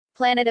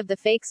Planet of the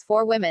Fakes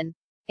 4 Women.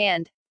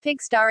 And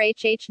Pigstar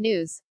HH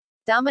News.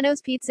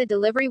 Domino's pizza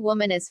delivery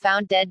woman is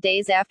found dead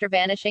days after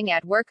vanishing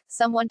at work.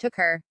 Someone took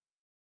her.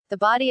 The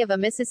body of a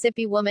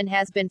Mississippi woman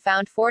has been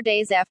found 4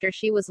 days after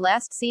she was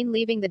last seen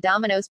leaving the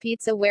Domino's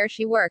Pizza where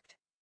she worked.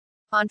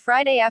 On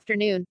Friday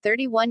afternoon,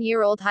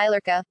 31-year-old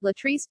Hilerca,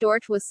 Latrice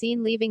Dortch was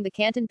seen leaving the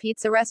Canton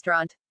Pizza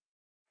restaurant.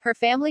 Her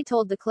family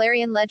told the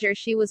Clarion Ledger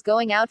she was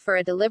going out for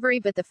a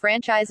delivery, but the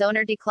franchise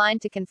owner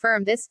declined to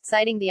confirm this,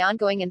 citing the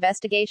ongoing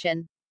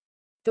investigation.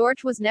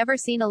 Dortch was never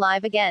seen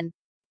alive again.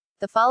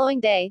 The following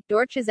day,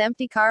 Dortch's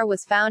empty car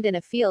was found in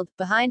a field,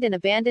 behind an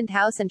abandoned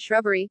house and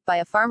shrubbery, by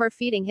a farmer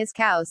feeding his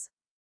cows.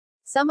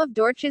 Some of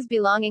Dortch's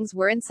belongings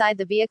were inside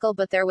the vehicle,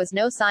 but there was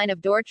no sign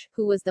of Dortch,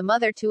 who was the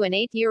mother to an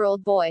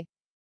 8-year-old boy.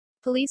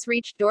 Police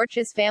reached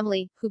Dortch's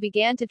family, who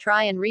began to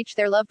try and reach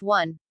their loved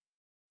one.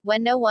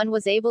 When no one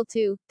was able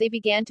to, they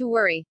began to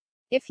worry.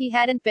 If he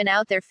hadn't been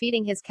out there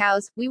feeding his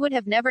cows, we would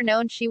have never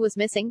known she was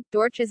missing,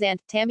 Dortch's aunt,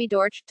 Tammy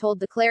Dortch,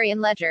 told the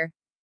Clarion Ledger.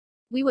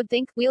 We would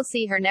think, we'll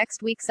see her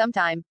next week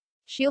sometime.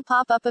 She'll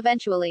pop up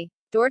eventually.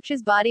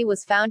 Dortch's body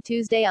was found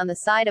Tuesday on the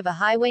side of a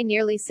highway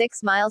nearly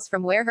 6 miles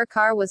from where her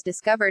car was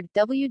discovered,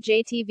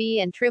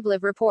 WJTV and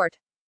Triblev report.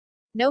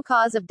 No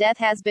cause of death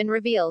has been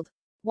revealed.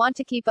 Want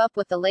to keep up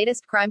with the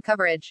latest crime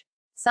coverage?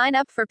 Sign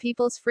up for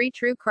People's free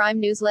true crime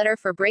newsletter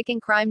for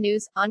breaking crime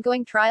news,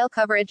 ongoing trial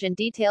coverage and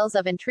details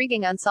of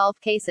intriguing unsolved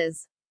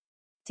cases.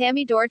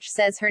 Tammy Dortch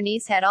says her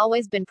niece had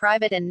always been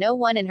private and no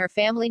one in her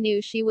family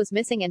knew she was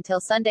missing until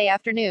Sunday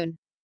afternoon.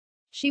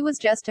 She was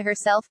just to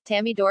herself,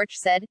 Tammy Dortch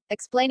said,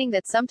 explaining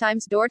that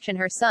sometimes Dortch and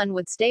her son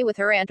would stay with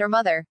her aunt or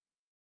mother.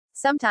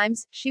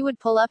 Sometimes, she would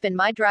pull up in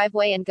my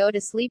driveway and go to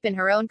sleep in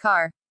her own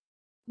car.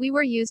 We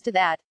were used to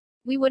that.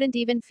 We wouldn't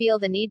even feel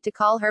the need to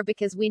call her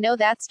because we know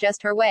that's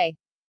just her way.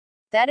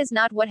 That is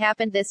not what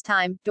happened this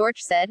time,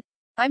 Dortch said.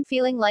 I'm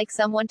feeling like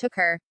someone took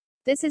her.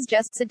 This is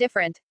just so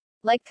different.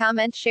 Like,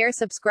 comment, share,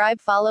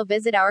 subscribe, follow,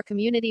 visit our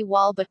community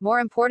wall, but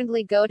more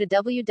importantly go to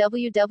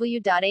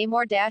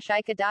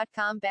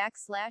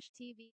www.amor-ica.com/tv.